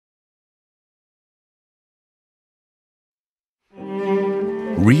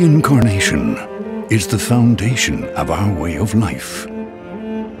Reincarnation is the foundation of our way of life.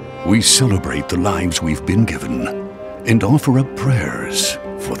 We celebrate the lives we've been given and offer up prayers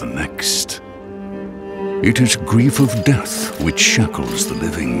for the next. It is grief of death which shackles the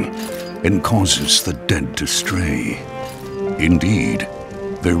living and causes the dead to stray. Indeed,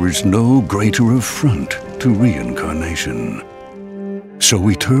 there is no greater affront to reincarnation. So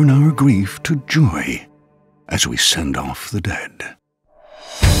we turn our grief to joy as we send off the dead.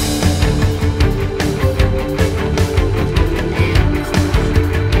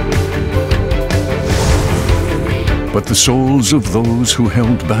 But the souls of those who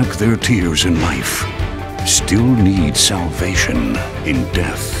held back their tears in life still need salvation in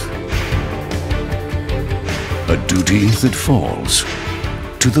death. A duty that falls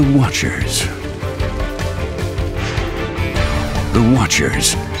to the Watchers. The Watchers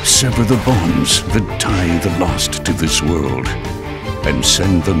sever the bonds that tie the lost to this world and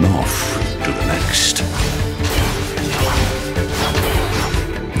send them off to the next.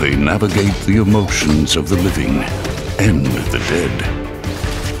 They navigate the emotions of the living and the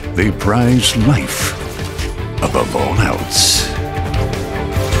dead. They prize life above all else.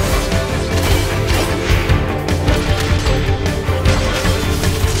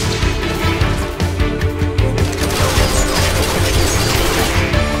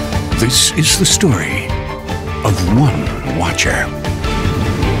 This is the story of one Watcher.